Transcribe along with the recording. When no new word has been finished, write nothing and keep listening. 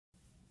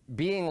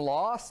being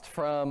lost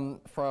from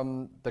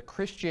the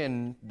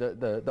Christian,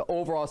 the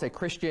overall, say,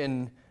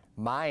 Christian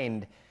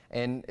mind.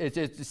 And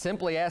it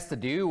simply has to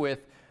do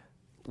with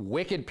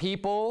wicked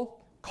people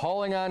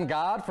calling on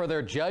God for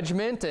their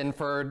judgment and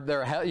for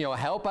their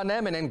help on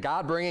them, and then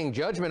God bringing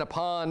judgment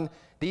upon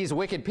these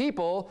wicked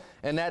people,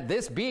 and that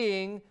this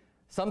being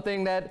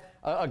something that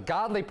a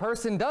godly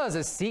person does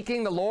is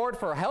seeking the Lord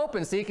for help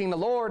and seeking the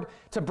Lord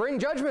to bring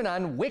judgment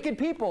on wicked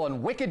people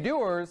and wicked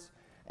doers,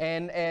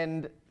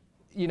 and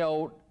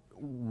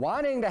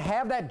wanting to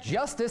have that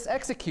justice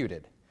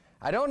executed.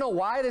 I don't know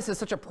why this is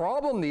such a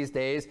problem these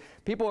days.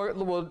 People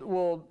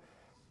will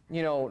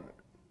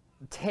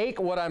take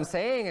what I'm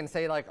saying and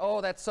say like,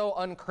 oh, that's so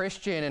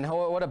unchristian and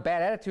what a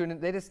bad attitude,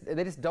 and they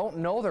just don't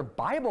know their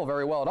Bible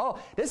very well at all.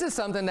 This is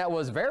something that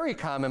was very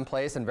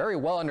commonplace and very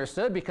well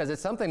understood, because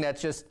it's something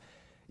that's just,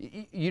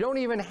 you don't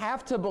even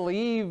have to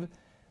believe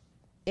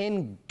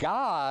in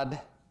God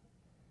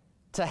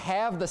to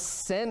have the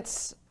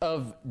sense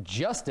of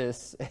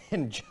justice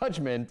and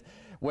judgment.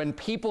 When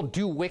people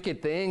do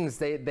wicked things,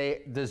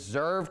 they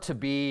deserve to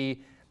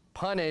be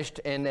punished,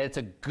 and it's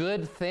a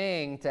good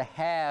thing to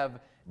have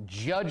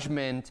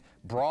judgment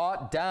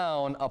brought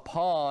down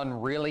upon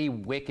really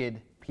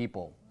wicked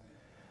people.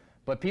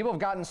 But people have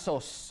gotten so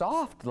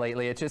soft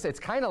lately. It's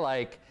kind of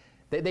like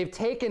they've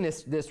taken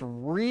this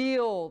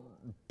real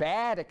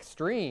bad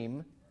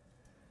extreme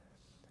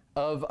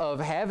of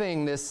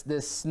having this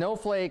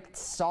snowflake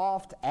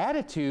soft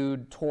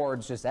attitude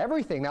towards just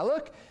everything. Now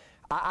look,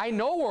 I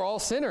know we're all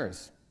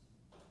sinners,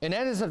 and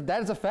that is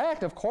a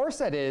fact. Of course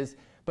that is.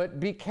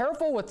 But be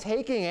careful with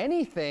taking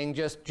anything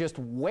just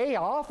way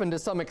off into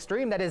some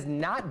extreme that is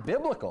not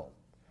biblical.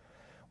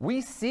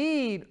 We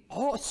see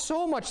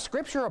so much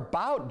scripture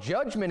about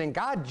judgment and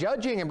God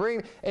judging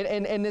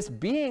and this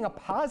being a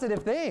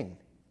positive thing.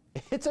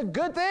 It's a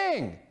good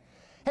thing.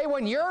 Hey,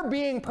 when you're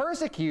being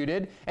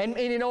persecuted, and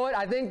you know what?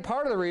 I think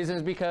part of the reason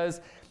is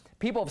because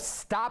people have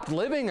stopped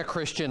living a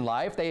Christian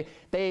life.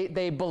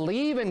 They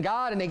believe in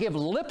God and they give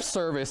lip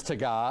service to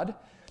God.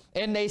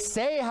 And they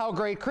say how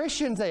great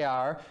Christians they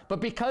are, but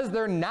because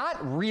they're not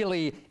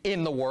really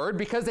in the Word,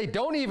 because they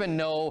don't even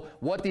know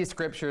what these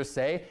scriptures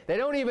say, they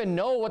don't even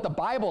know what the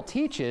Bible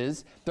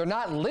teaches, they're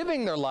not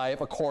living their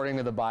life according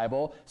to the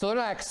Bible, so they're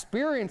not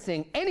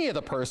experiencing any of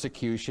the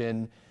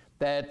persecution.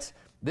 That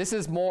this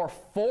is more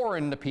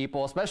foreign to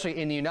people, especially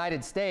in the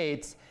United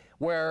States,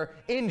 where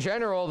in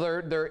general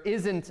there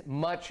isn't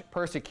much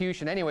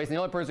persecution anyways. And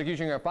the only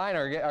persecution you're going to find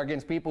are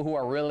against people who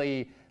are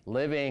really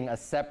living a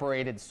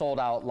separated,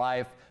 sold-out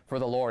life for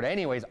the Lord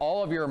anyways.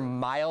 All of your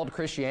mild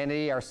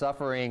Christianity are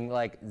suffering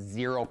like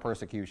zero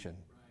persecution.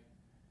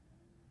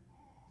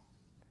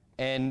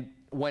 Right. And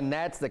when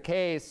that's the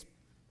case,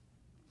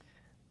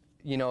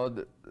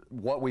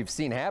 what we've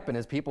seen happen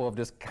is people have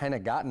just kind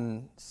of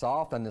gotten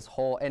soft on this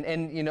whole, and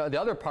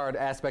the other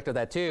aspect of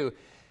that too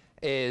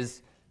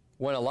is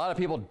when a lot of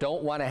people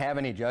don't want to have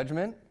any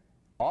judgment,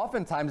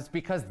 oftentimes it's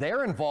because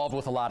they're involved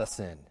with a lot of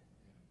sin.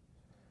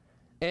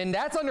 And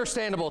that's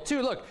understandable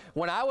too. Look,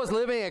 when I was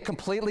living a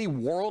completely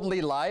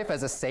worldly life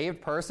as a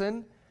saved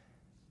person,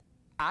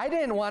 I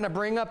didn't want to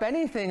bring up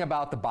anything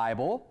about the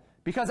Bible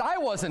because I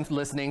wasn't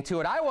listening to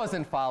it. I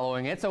wasn't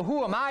following it. So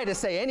who am I to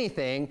say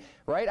anything,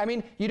 right? I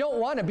mean, you don't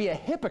want to be a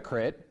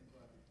hypocrite.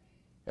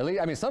 At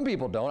least, I mean, some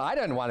people don't. I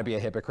didn't want to be a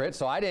hypocrite,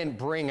 so I didn't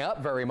bring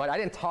up very much. I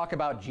didn't talk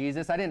about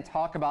Jesus. I didn't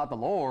talk about the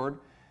Lord,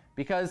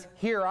 because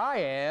here I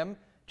am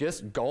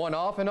just going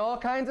off in all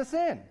kinds of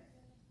sin.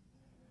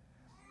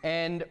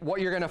 And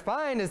what you're going to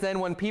find is then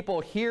when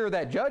people hear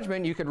that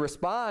judgment, you could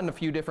respond a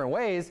few different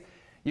ways.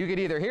 You could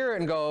either hear it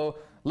and go,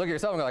 look at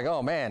yourself and go like,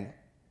 oh man,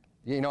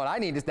 you know what I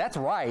need? That's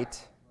right.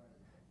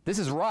 This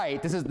is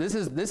right. This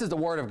is the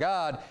Word of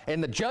God,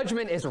 and the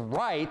judgment is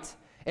right,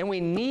 and we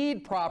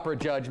need proper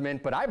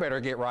judgment, but I better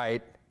get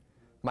right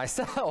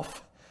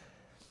myself.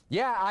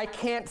 Yeah, I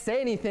can't say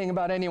anything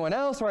about anyone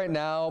else right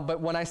now, but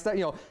when I start,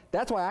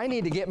 that's why I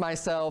need to get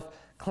myself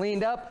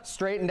cleaned up,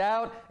 straightened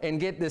out, and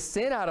get this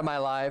sin out of my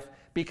life,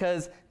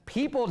 because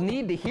people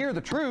need to hear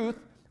the truth.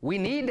 We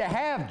need to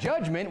have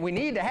judgment. We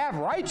need to have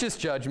righteous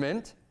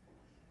judgment.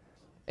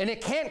 And it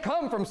can't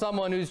come from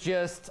someone who's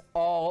just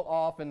all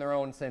off in their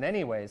own sin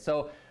anyway.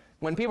 So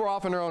when people are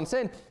off in their own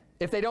sin,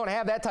 if they don't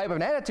have that type of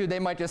an attitude, they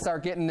might just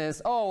start getting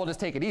this, oh, we'll just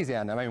take it easy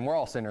on them. I mean, we're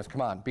all sinners,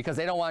 come on. Because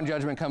they don't want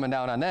judgment coming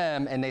down on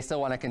them, and they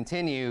still want to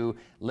continue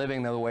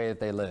living the way that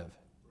they live.